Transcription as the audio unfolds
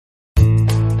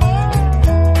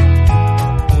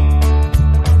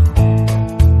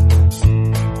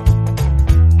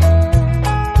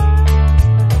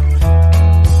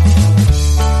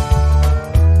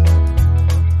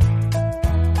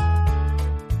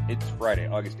It's Friday,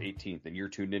 August 18th, and you're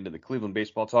tuned into the Cleveland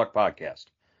Baseball Talk podcast.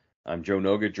 I'm Joe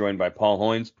Noga, joined by Paul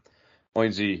Hoynes.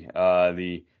 Hoynesy,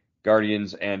 the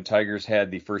Guardians and Tigers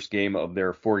had the first game of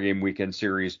their four-game weekend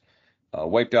series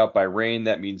wiped out by rain.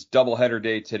 That means doubleheader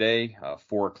day today,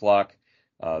 4 o'clock.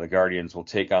 The Guardians will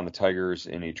take on the Tigers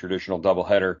in a traditional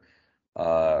doubleheader,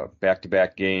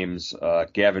 back-to-back games.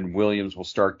 Gavin Williams will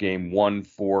start game 1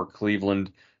 for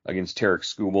Cleveland against Tarik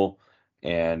Skubal,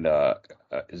 and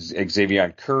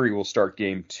Xzavion Curry will start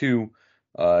game 2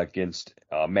 against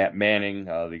Matt Manning.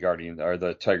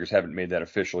 The Tigers haven't made that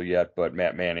official yet, but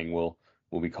Matt Manning will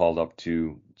be called up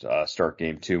to start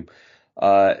game 2.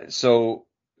 So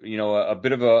a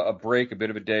bit of a break, a bit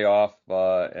of a day off,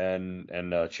 and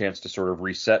a chance to sort of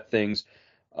reset things.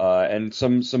 And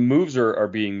some moves are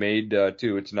being made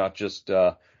too. It's not just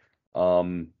the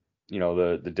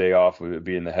day off would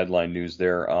be in the headline news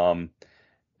there.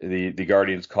 The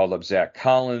Guardians called up Zach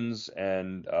Collins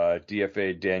and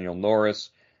DFA Daniel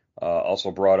Norris. Also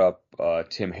brought up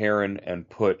Tim Herrin and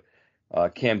put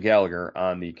Cam Gallagher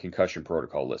on the concussion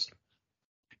protocol list.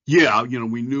 Yeah,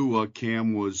 we knew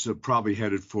Cam was probably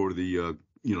headed for the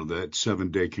that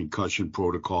 7-day concussion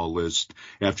protocol list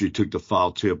after he took the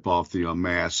foul tip off the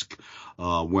mask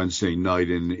Wednesday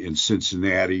night in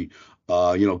Cincinnati.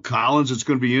 Collins, it's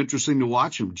going to be interesting to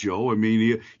watch him, Joe. I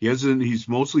mean, he's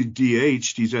mostly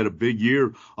DH'd. He's had a big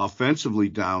year offensively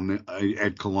down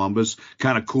at Columbus,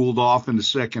 kind of cooled off in the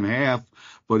second half,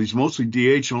 but he's mostly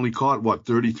DH, only caught,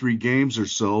 33 games or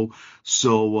so.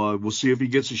 So we'll see if he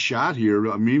gets a shot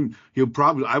here. I mean,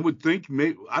 I would think,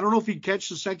 I don't know if he'd catch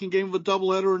the second game of a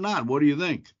doubleheader or not. What do you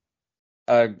think?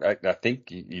 I think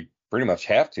you pretty much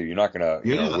have to. You're not going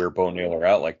to wear Bo Naylor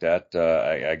out like that.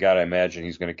 I got to imagine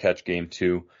he's going to catch game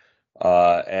 2.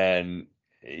 And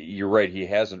you're right, he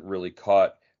hasn't really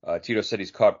caught. Tito said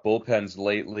he's caught bullpens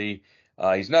lately.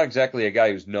 He's not exactly a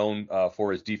guy who's known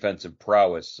for his defensive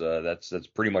prowess. That's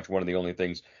pretty much one of the only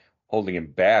things holding him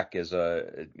back as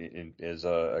a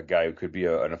guy who could be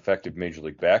an effective major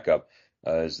league backup,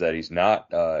 is that he's not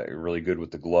really good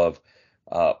with the glove.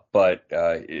 But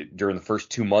during the first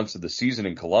 2 months of the season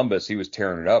in Columbus, he was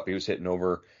tearing it up. He was hitting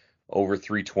over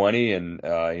 320 and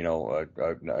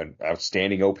an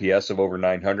outstanding OPS of over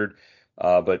 900.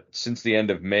 But since the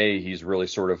end of May, he's really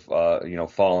sort of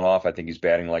fallen off. I think he's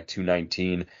batting like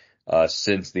 219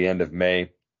 since the end of May.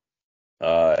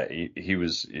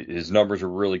 His numbers were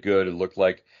really good. It looked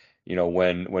like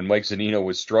when Mike Zunino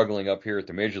was struggling up here at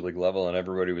the major league level, and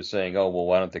everybody was saying, oh well,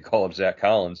 why don't they call up Zach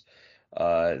Collins?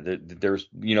 There's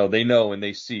they know and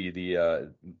they see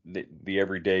the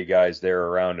everyday guys there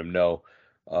around him know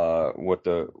what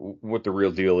the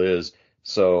real deal is.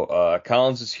 So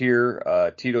Collins is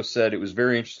here. Tito said it was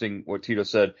very interesting what Tito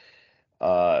said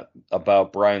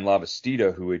about Brian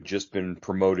Lavastida, who had just been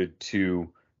promoted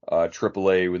to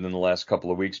AAA within the last couple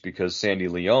of weeks because Sandy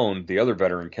Leon, the other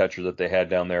veteran catcher that they had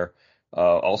down there,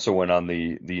 also went on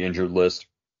the injured list.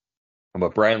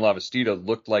 But Brian Lavastida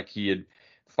looked like he had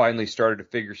finally started to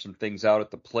figure some things out at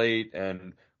the plate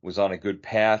and was on a good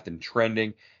path and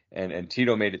trending. And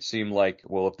Tito made it seem like,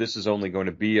 well, if this is only going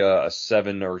to be a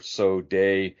 7 or so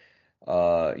day,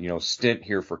 stint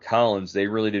here for Collins, they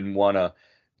really didn't want to,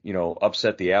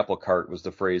 upset the apple cart was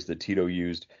the phrase that Tito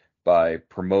used by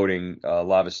promoting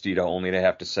Lavastida only to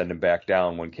have to send him back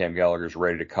down when Cam Gallagher's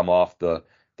ready to come off the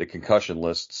concussion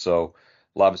list. So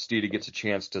Lavastida gets a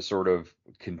chance to sort of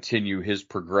continue his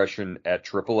progression at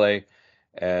AAA.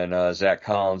 And Zach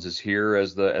Collins is here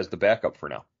as the backup for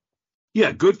now.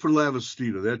 Yeah, good for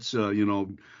Lavastida. That's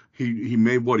he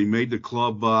made the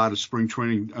club out of spring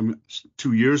training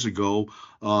 2 years ago.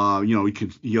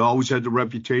 He always had the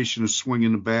reputation of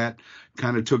swinging the bat.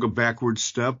 Kind of took a backward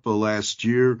step last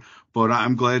year, but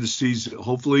I'm glad to see.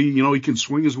 Hopefully, he can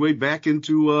swing his way back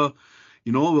into a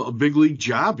big league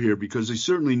job here, because they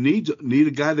certainly need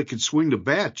a guy that can swing the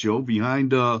bat, Joe, behind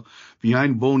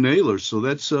Bo Naylor. So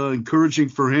that's encouraging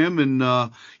for him.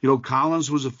 And Collins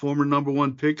was a former number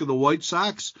 1 pick of the White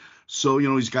Sox, so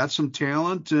he's got some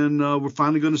talent, and we're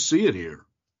finally going to see it here.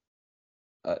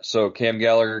 So Cam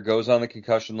Gallagher goes on the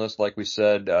concussion list, like we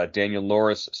said. Daniel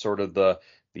Norris, sort of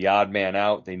the odd man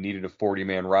out. They needed a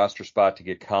 40-man roster spot to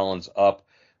get Collins up,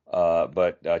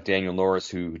 but Daniel Norris,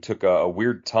 who took a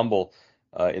weird tumble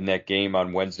in that game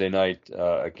on Wednesday night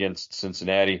against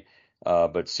Cincinnati,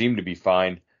 but seemed to be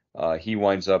fine. He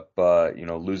winds up,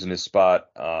 losing his spot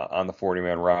on the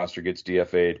 40-man roster, gets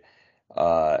DFA'd,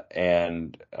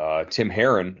 and Tim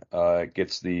Herrin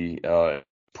gets the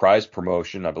prize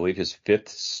promotion, I believe his 5th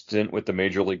stint with the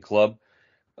Major League club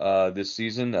this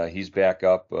season. He's back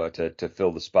up to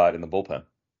fill the spot in the bullpen.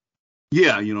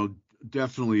 Yeah,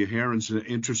 definitely. Herron's an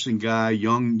interesting guy,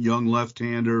 young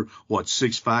left-hander. What,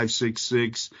 6'5",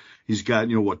 6'6". He's got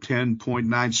 10.9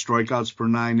 strikeouts per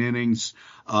 9 innings.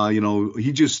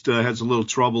 He just has a little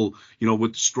trouble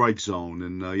with the strike zone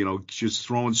and just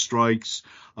throwing strikes.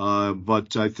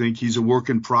 But I think he's a work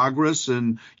in progress,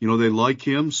 and they like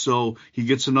him, so he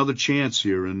gets another chance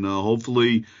here, and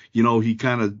hopefully he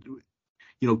kind of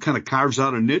carves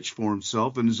out a niche for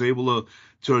himself and is able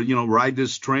to ride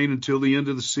this train until the end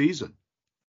of the season.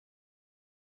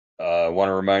 I want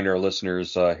to remind our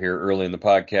listeners here early in the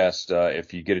podcast,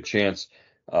 if you get a chance,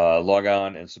 log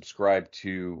on and subscribe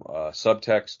to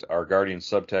Subtext. Our Guardian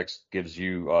Subtext gives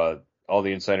you all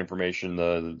the inside information,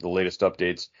 the latest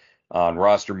updates on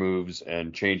roster moves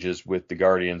and changes with the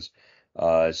Guardians.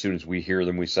 As soon as we hear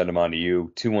them, we send them on to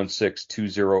you.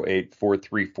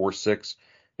 216-208-4346.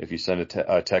 If you send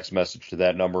a text message to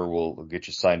that number, we'll get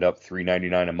you signed up,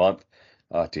 $3.99 a month,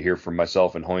 to hear from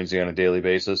myself and Hoynesy on a daily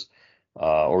basis.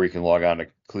 Or you can log on to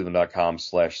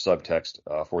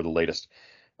cleveland.com/subtext for the latest.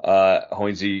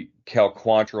 Hoynesy, Cal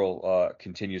Quantrill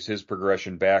continues his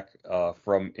progression back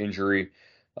from injury.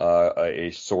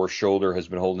 A sore shoulder has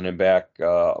been holding him back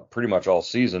pretty much all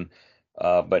season,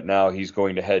 but now he's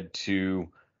going to head to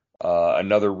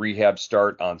another rehab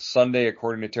start on Sunday,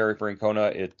 according to Terry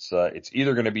Francona. It's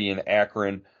either going to be in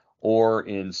Akron or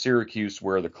in Syracuse,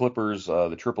 where the Clippers,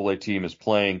 the AAA team, is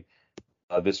playing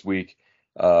this week.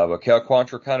 But Cal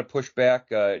Quantrill kind of pushed back.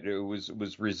 It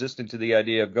was resistant to the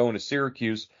idea of going to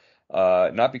Syracuse,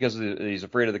 not because he's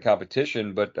afraid of the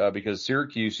competition, but because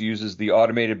Syracuse uses the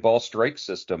automated ball strike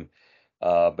system.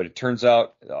 But it turns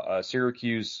out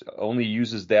Syracuse only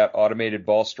uses that automated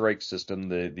ball strike system,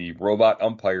 the robot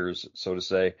umpires, so to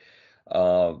say,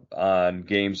 on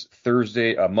games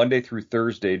Monday through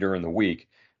Thursday during the week.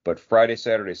 But Friday,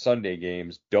 Saturday, Sunday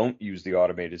games don't use the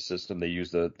automated system. They use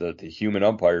the human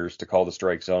umpires to call the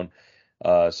strike zone.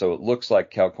 So it looks like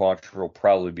Cal Quantrill will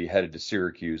probably be headed to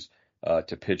Syracuse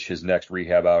to pitch his next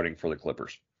rehab outing for the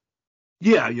Clippers.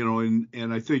 Yeah,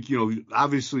 and I think,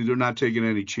 obviously they're not taking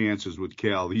any chances with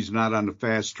Cal. He's not on the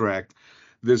fast track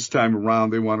this time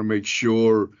around. They want to make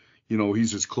sure,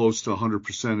 he's as close to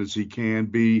 100% as he can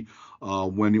be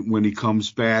when he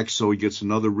comes back. So he gets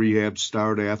another rehab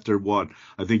start after what?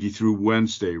 I think he threw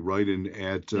Wednesday, right,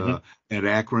 at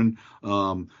Akron.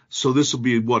 So this will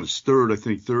be his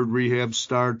third rehab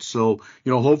start. So,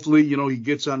 hopefully, he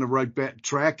gets on the right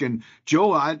track. And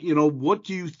Joe, what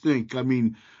do you think? I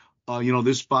mean,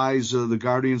 this buys the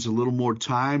Guardians a little more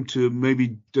time to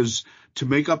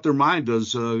make up their mind.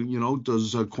 Does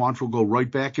Quantrill go right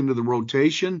back into the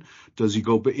rotation? Does he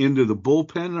go into the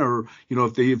bullpen? Or,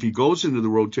 if he goes into the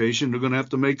rotation, they're going to have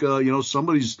to make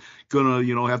somebody's going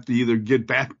to, have to either get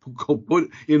back, go put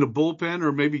in the bullpen,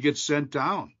 or maybe get sent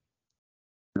down.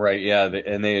 Right, yeah,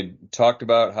 and they had talked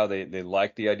about how they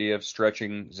like the idea of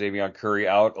stretching Xzavion Curry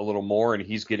out a little more, and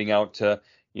he's getting out to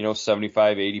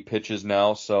 75, 80 pitches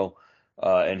now. So,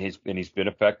 and he's been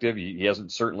effective. He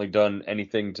hasn't certainly done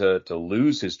anything to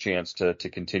lose his chance to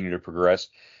continue to progress.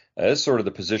 That's sort of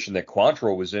the position that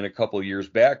Quantrill was in a couple of years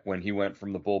back when he went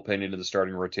from the bullpen into the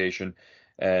starting rotation.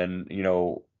 And,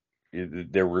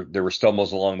 there were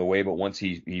stumbles along the way, but once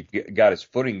he got his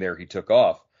footing there, he took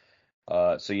off.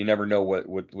 So you never know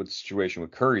what the situation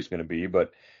with Curry is going to be,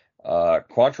 but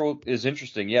Quantrill is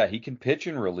interesting. Yeah, he can pitch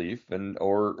in relief,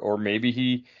 or maybe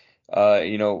he,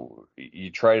 you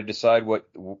try to decide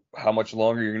how much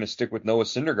longer you're going to stick with Noah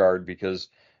Syndergaard, because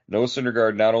Noah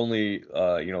Syndergaard not only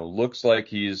looks like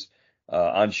he's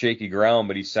on shaky ground,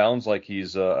 but he sounds like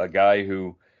he's a guy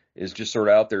who is just sort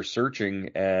of out there searching,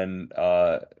 and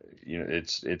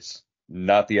it's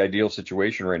not the ideal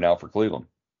situation right now for Cleveland.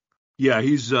 Yeah,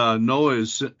 Noah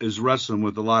is wrestling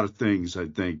with a lot of things, I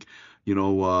think.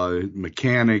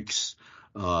 Mechanics,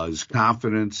 his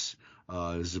confidence,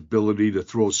 his ability to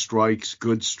throw strikes,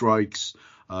 good strikes.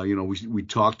 We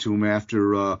talked to him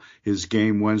after his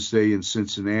game Wednesday in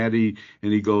Cincinnati,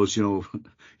 and he goes,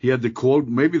 he had the quote,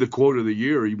 maybe the quote of the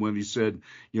year, when he said,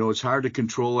 it's hard to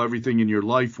control everything in your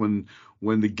life when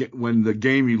the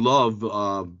game you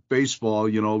love, baseball,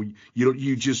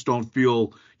 you just don't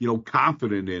feel,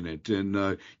 confident in it.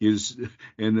 And,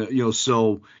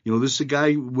 so, this is a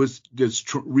guy that's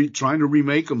trying to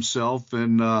remake himself,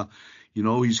 and,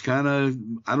 he's kind of,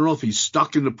 I don't know if he's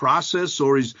stuck in the process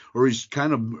or he's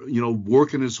kind of,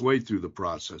 working his way through the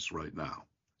process right now.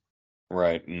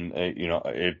 Right. And,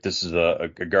 if this is a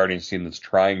Guardians team that's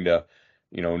trying to,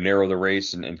 narrow the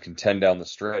race and contend down the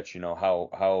stretch,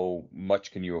 how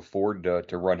much can you afford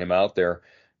to run him out there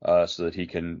so that he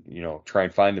can, try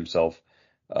and find himself?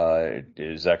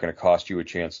 Is that going to cost you a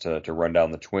chance to run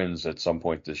down the Twins at some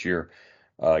point this year?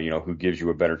 who gives you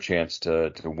a better chance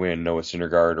to win, Noah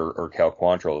Syndergaard or Cal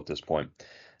Quantrill at this point.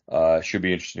 Should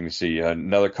be interesting to see.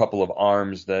 Another couple of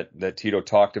arms that Tito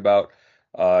talked about,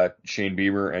 Shane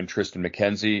Bieber and Tristan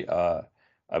McKenzie.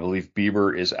 I believe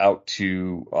Bieber is out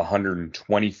to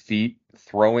 120 feet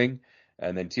throwing,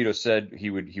 and then Tito said he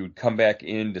would come back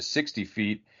in to 60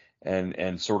 feet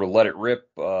and sort of let it rip,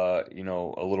 a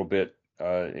little bit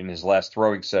in his last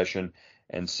throwing session,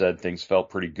 and said things felt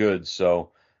pretty good.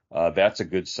 So that's a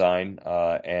good sign.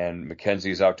 And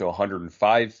McKenzie's out to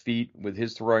 105 feet with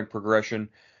his throwing progression.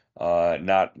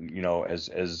 Not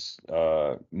as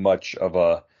much of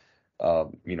a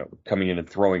coming in and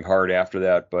throwing hard after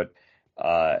that, but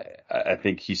I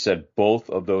think he said both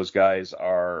of those guys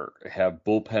have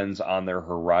bullpens on their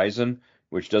horizon,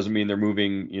 which doesn't mean they're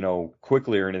moving,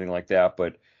 quickly or anything like that.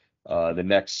 But the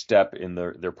next step in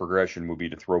their progression would be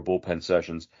to throw bullpen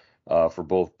sessions for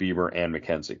both Bieber and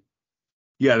McKenzie.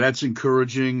 Yeah, that's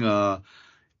encouraging. But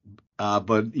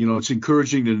it's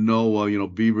encouraging to know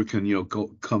Bieber can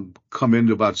come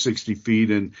into about 60 feet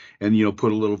and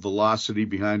put a little velocity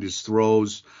behind his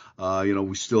throws.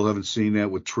 We still haven't seen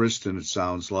that with Tristan, it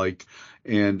sounds like.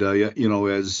 And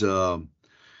as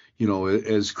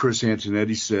Chris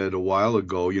Antonetti said a while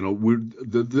ago,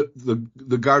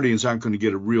 the Guardians aren't going to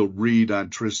get a real read on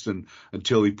Tristan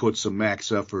until he puts some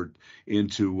max effort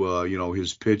into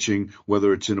his pitching,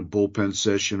 whether it's in a bullpen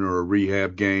session or a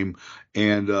rehab game.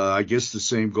 And I guess the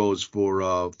same goes for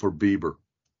Bieber.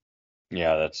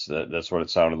 Yeah, that's what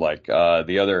it sounded like.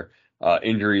 The other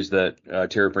injuries that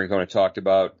Terry Francona talked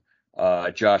about.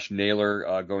 Josh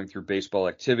Naylor going through baseball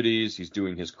activities. He's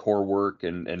doing his core work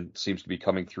and seems to be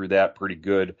coming through that pretty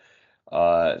good.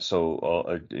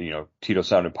 So Tito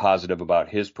sounded positive about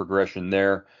his progression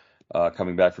there,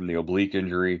 coming back from the oblique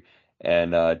injury.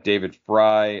 And David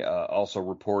Fry also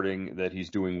reporting that he's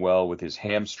doing well with his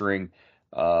hamstring.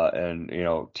 And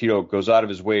Tito goes out of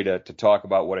his way to talk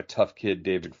about what a tough kid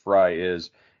David Fry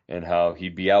is and how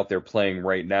he'd be out there playing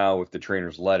right now if the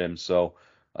trainers let him. So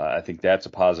I think that's a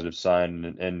positive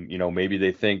sign, and maybe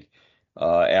they think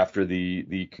after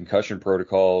the concussion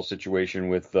protocol situation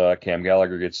with Cam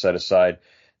Gallagher gets set aside,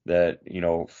 that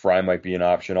Fry might be an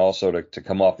option also to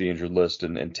come off the injured list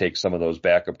and take some of those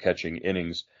backup catching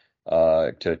innings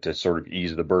to sort of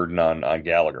ease the burden on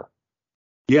Gallagher.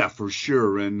 Yeah, for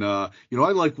sure. And I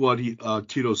like what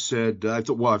Tito said.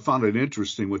 I found it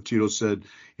interesting what Tito said.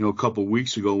 A couple of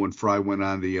weeks ago when Fry went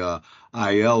on the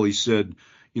IL, he said,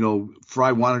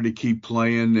 Fry wanted to keep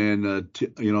playing, and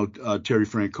Terry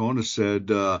Francona said,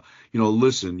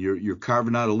 listen, you're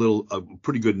carving out a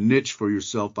pretty good niche for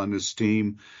yourself on this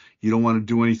team. You don't want to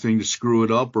do anything to screw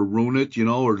it up or ruin it,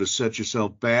 or to set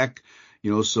yourself back.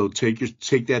 So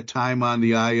take that time on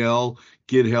the IL,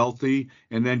 get healthy,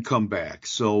 and then come back.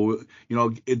 So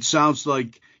it sounds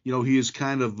like he has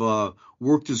kind of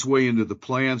worked his way into the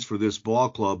plans for this ball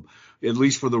club, at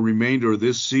least for the remainder of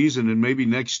this season and maybe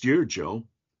next year, Joe.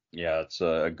 Yeah, it's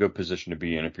a good position to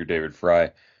be in if you're David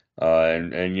Fry.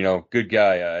 And good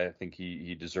guy. I think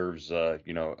he deserves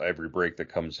every break that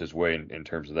comes his way in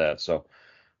terms of that. So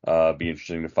be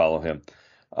interesting to follow him.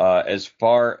 As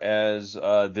far as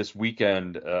this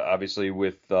weekend, obviously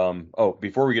with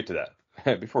before we get to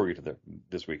that,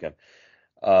 this weekend,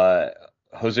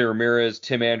 Jose Ramirez,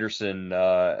 Tim Anderson,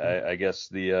 I guess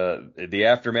the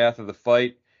aftermath of the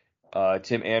fight,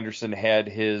 Tim Anderson had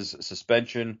his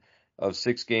suspension of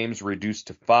 6 games reduced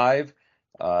to 5.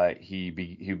 He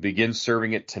begins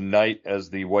serving it tonight as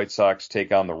the White Sox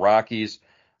take on the Rockies.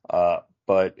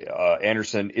 But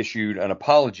Anderson issued an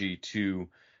apology to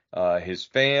his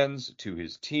fans, to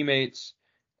his teammates,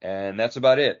 and that's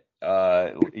about it.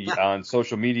 On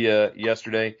social media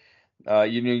yesterday,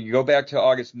 you go back to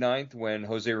August 9th when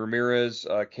Jose Ramirez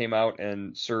came out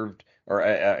and served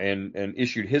and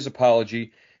issued his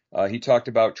apology. He talked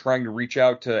about trying to reach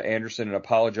out to Anderson and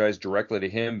apologize directly to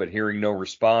him, but hearing no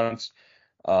response.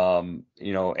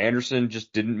 Anderson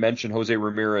just didn't mention Jose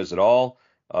Ramirez at all.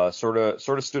 Sort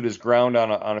of stood his ground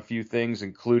on a few things,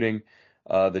 including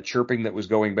the chirping that was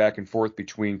going back and forth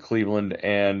between Cleveland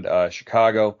and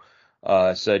Chicago.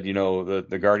 Said,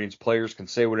 the Guardians players can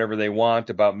say whatever they want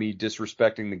about me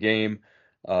disrespecting the game.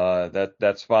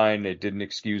 That's fine. It didn't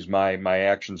excuse my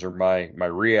actions or my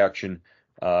reaction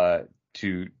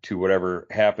to whatever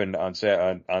happened on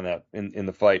that in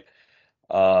the fight.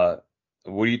 What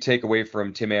do you take away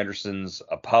from Tim Anderson's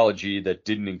apology that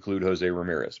didn't include Jose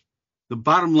Ramirez? the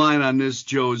bottom line on this,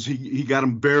 Joe, is he got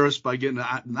embarrassed by getting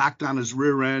knocked on his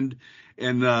rear end.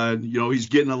 And, he's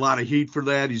getting a lot of heat for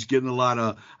that. He's getting a lot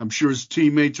of, I'm sure his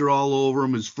teammates are all over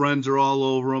him. His friends are all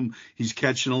over him. He's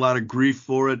catching a lot of grief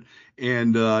for it.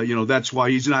 And, that's why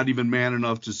he's not even man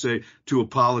enough to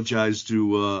apologize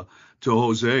to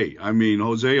Jose. I mean,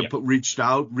 Jose reached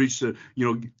out,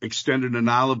 extended an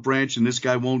olive branch, and this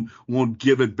guy won't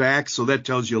give it back. So that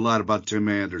tells you a lot about Tim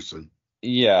Anderson.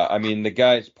 Yeah, I mean, the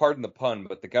guy's, pardon the pun,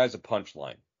 but the guy's a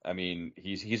punchline. I mean,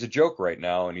 he's a joke right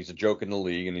now, and he's a joke in the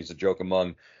league, and he's a joke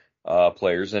among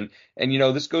players. And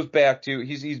this goes back to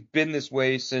he's been this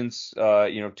way since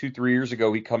 2-3 years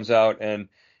ago. He comes out and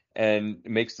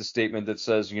makes the statement that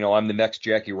says, I'm the next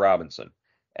Jackie Robinson,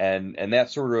 and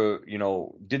that sort of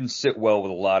didn't sit well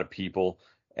with a lot of people.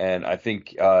 And I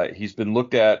think he's been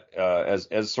looked at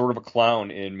as sort of a clown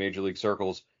in major league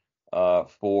circles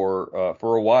for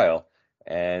a while.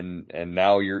 And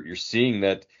now you're seeing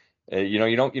that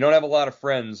you don't have a lot of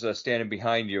friends standing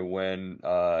behind you when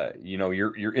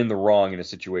you're in the wrong in a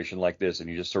situation like this, and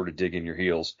you just sort of dig in your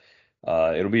heels.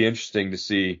 It'll be interesting to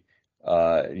see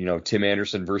Tim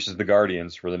Anderson versus the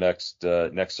Guardians for the next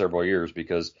several years,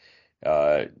 because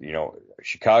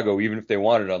Chicago, even if they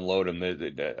wanted to unload him,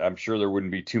 I'm sure there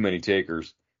wouldn't be too many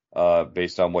takers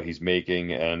based on what he's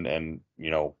making and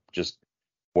just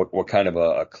what kind of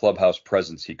a clubhouse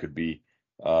presence he could be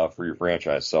for your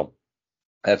franchise. So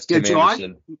that's Tim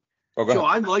Anderson.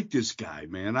 I like this guy,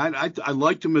 man. I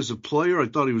liked him as a player. I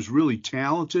thought he was really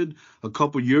talented a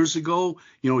couple years ago.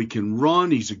 He can run.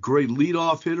 He's a great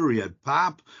leadoff hitter. He had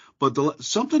pop. But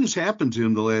something has happened to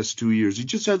him the last 2 years. He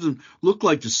just hasn't looked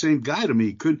like the same guy to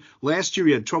me. Last year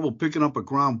he had trouble picking up a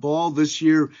ground ball. This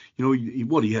year,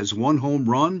 he has one home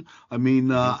run. I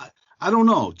mean, I don't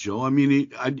know, Joe. I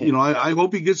mean, I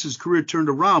hope he gets his career turned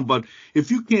around. But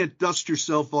if you can't dust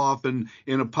yourself off and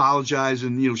apologize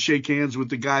and shake hands with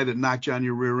the guy that knocked you on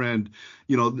your rear end,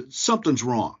 something's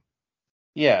wrong.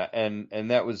 Yeah, and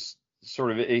that was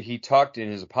sort of he talked in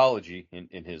his apology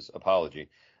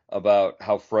about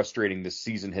how frustrating this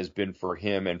season has been for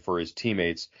him and for his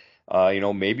teammates.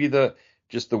 Maybe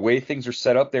just the way things are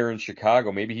set up there in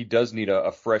Chicago, maybe he does need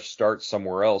a fresh start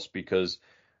somewhere else, because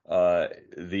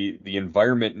the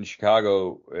environment in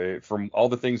Chicago, from all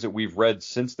the things that we've read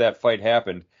since that fight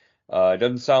happened, it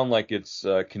doesn't sound like it's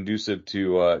conducive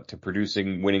to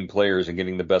producing winning players and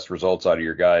getting the best results out of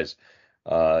your guys.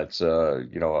 It's a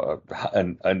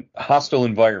hostile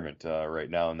environment right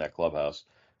now in that clubhouse.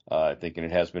 I think, and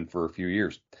it has been for a few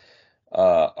years.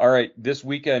 All right, this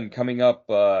weekend coming up,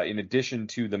 in addition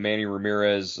to the Manny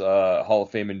Ramirez Hall of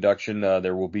Fame induction,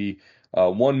 there will be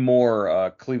one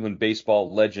more Cleveland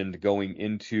baseball legend going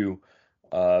into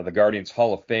the Guardians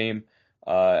Hall of Fame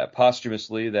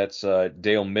posthumously. That's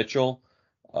Dale Mitchell,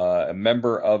 a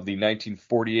member of the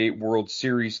 1948 World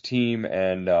Series team,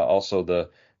 and also the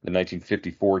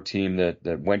 1954 team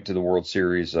that went to the World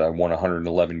Series, won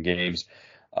 111 games.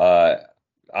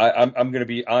 I'm going to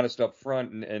be honest up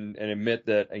front and admit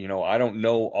that, I don't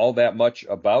know all that much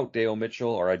about Dale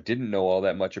Mitchell, or I didn't know all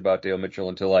that much about Dale Mitchell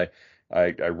until I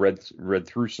read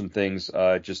through some things,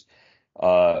 because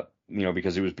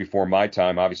it was before my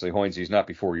time. Obviously, Hoynesy is not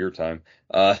before your time.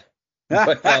 But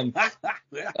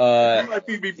it might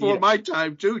be before my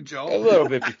time too, Joe. A little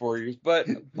bit before yours, but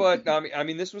I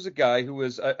mean, this was a guy who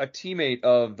was a teammate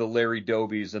of the Larry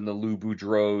Dobies and the Lou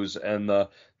Boudreaux and the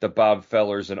Bob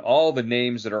Fellers and all the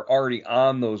names that are already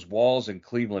on those walls in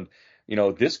Cleveland.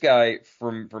 This guy,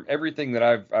 from everything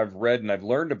that I've read and I've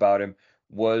learned about him,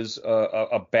 was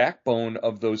a backbone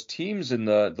of those teams in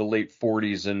the late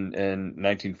 40s and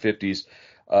 1950s.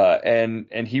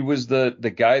 And he was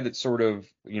the guy that sort of,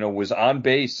 was on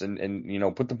base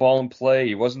and put the ball in play.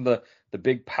 He wasn't the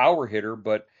big power hitter,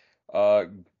 but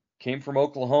came from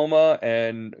Oklahoma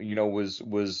and,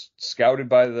 was scouted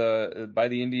by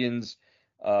the Indians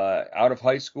out of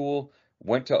high school,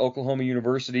 went to Oklahoma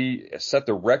University, set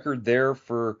the record there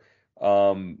for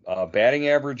batting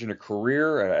average in a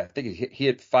career. I think he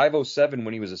hit .507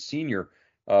 when he was a senior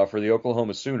for the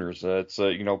Oklahoma Sooners. It's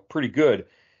pretty good.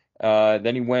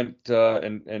 Then he went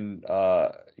and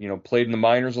played in the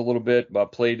minors a little bit,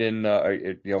 played in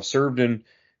served in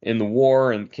the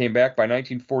war and came back. By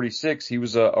 1946, he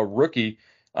was a rookie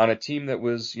on a team that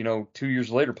was 2 years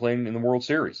later playing in the World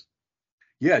Series.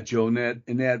 Yeah, Joe, and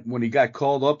that when he got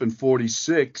called up in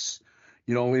 46,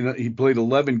 he played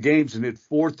 11 games and hit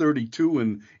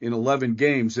 .432 in 11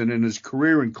 games, and in his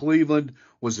career in Cleveland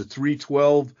was a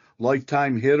 .312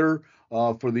 lifetime hitter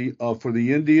for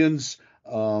the Indians.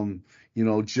 In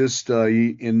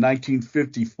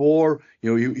 1954,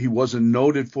 he wasn't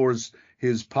noted for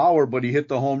his power, but he hit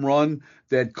the home run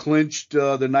that clinched the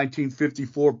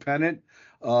 1954 pennant.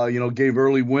 Gave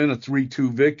early win a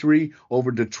 3-2 victory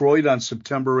over Detroit on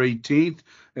September 18th,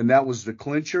 and that was the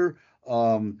clincher.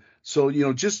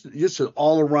 Just an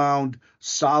all-around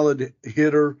solid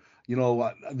hitter.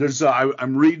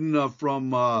 I'm reading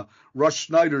from Rush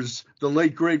Snyder's, the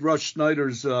late great Rush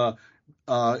Snyder's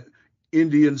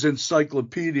Indians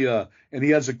Encyclopedia, and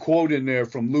he has a quote in there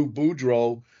from Lou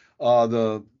Boudreau,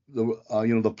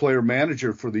 the player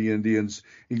manager for the Indians.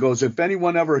 He goes, "If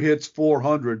anyone ever hits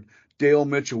 400, Dale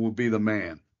Mitchell will be the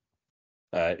man."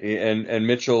 And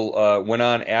Mitchell went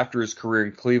on after his career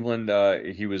in Cleveland.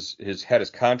 He had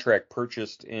his contract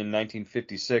purchased in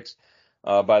 1956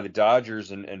 by the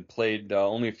Dodgers and played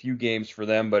only a few games for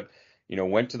them, but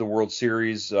went to the World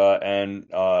Series and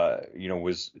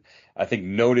was, I think,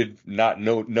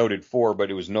 noted for,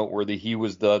 but it was noteworthy. He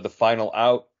was the final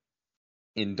out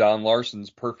in Don Larsen's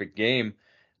perfect game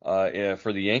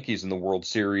for the Yankees in the World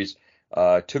Series.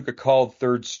 Took a called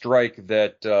third strike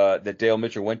that Dale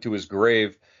Mitchell went to his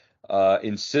grave,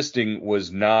 insisting was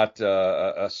not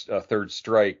a third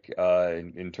strike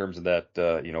in terms of that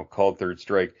called third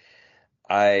strike.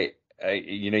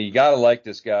 You gotta like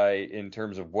this guy in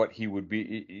terms of what he would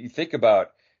be. You think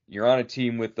about, you're on a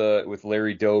team with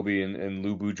Larry Doby and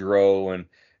Lou Boudreau and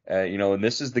and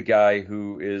this is the guy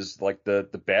who is like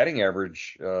the batting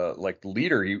average like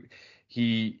leader.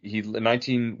 He in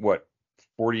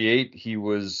 1948 he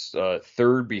was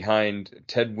third behind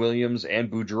Ted Williams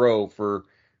and Boudreau for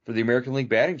the American League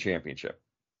Batting Championship.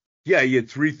 Yeah, he had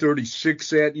 336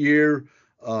 that year.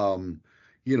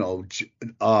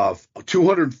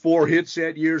 204 hits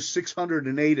that year,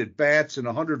 608 at bats in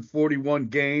 141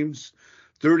 games,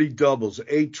 30 doubles,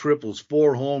 8 triples,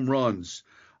 4 home runs.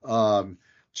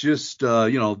 That's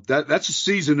a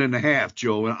season and a half,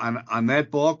 Joe, on that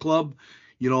ball club,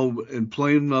 and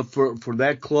playing for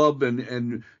that club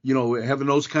and having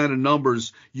those kind of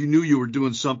numbers, you knew you were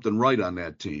doing something right on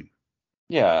that team.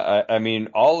 Yeah, I mean,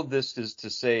 all of this is to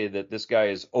say that this guy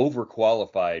is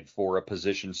overqualified for a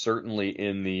position, certainly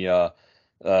in the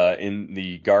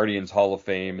Guardians Hall of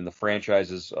Fame and the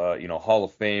franchise's Hall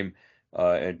of Fame,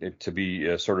 and to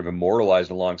be sort of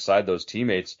immortalized alongside those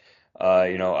teammates.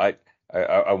 I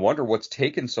wonder what's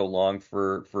taken so long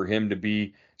for him to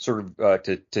be sort of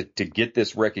to get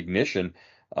this recognition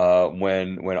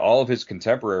when all of his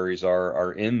contemporaries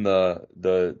are in the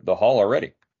hall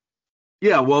already.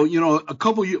 Yeah, well,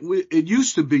 it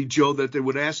used to be, Joe, that they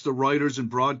would ask the writers and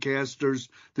broadcasters,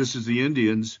 this is the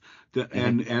Indians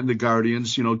and the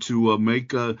Guardians, to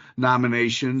make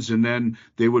nominations, and then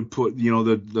they would put,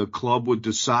 the club would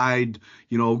decide,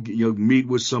 meet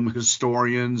with some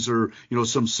historians or,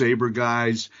 some SABR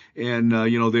guys, and,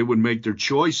 they would make their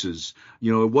choices.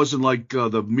 It wasn't like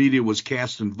the media was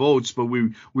casting votes, but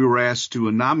we were asked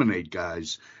to nominate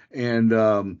guys.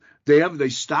 And they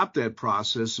stopped that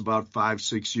process about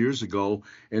 5-6 years ago,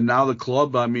 and now the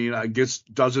club, I guess,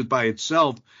 does it by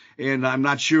itself. And I'm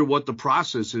not sure what the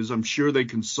process is. I'm sure they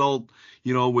consult,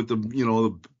 with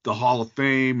the Hall of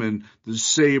Fame and the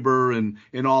SABR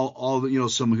and all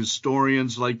some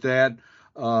historians like that.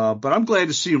 But I'm glad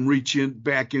to see him reach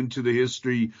back into the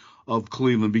history of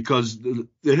Cleveland, because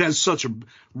it has such a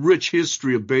rich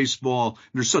history of baseball, and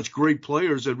there's such great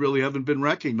players that really haven't been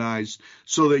recognized.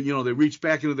 So that, they reach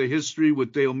back into the history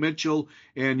with Dale Mitchell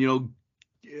and,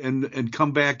 and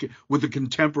come back with a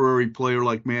contemporary player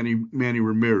like Manny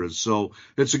Ramirez. So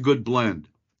it's a good blend.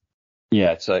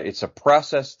 Yeah, it's a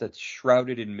process that's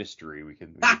shrouded in mystery. We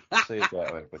can say it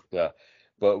that way,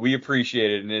 but we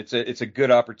appreciate it, and it's a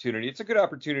good opportunity. It's a good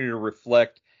opportunity to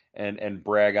reflect and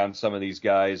brag on some of these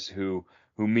guys who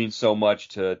mean so much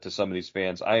to some of these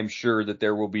fans. I am sure that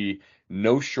there will be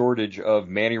no shortage of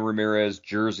Manny Ramirez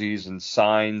jerseys and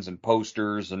signs and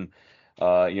posters, and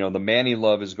the Manny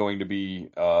love is going to be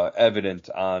evident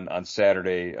on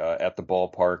Saturday at the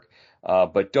ballpark.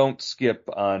 But don't skip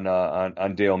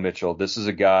on Dale Mitchell. This is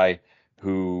a guy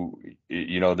who,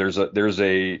 there's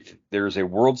a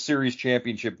World Series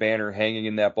championship banner hanging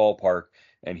in that ballpark,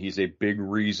 and he's a big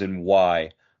reason why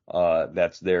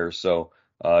that's there. So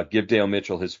give Dale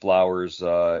Mitchell his flowers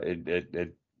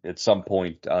at some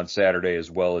point on Saturday, as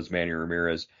well as Manny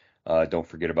Ramirez. Don't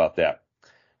forget about that.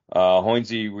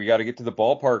 Hoynesy, we got to get to the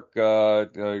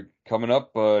ballpark coming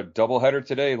up. Doubleheader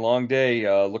today, long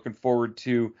day. Looking forward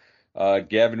to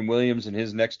Gavin Williams and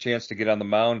his next chance to get on the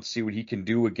mound, see what he can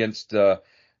do against the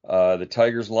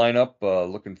Tigers lineup.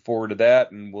 Looking forward to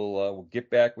that, and we'll get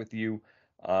back with you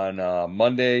on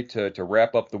Monday to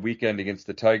wrap up the weekend against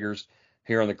the Tigers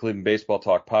here on the Cleveland Baseball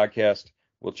Talk podcast.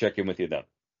 We'll check in with you then.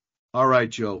 All right,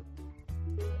 Joe.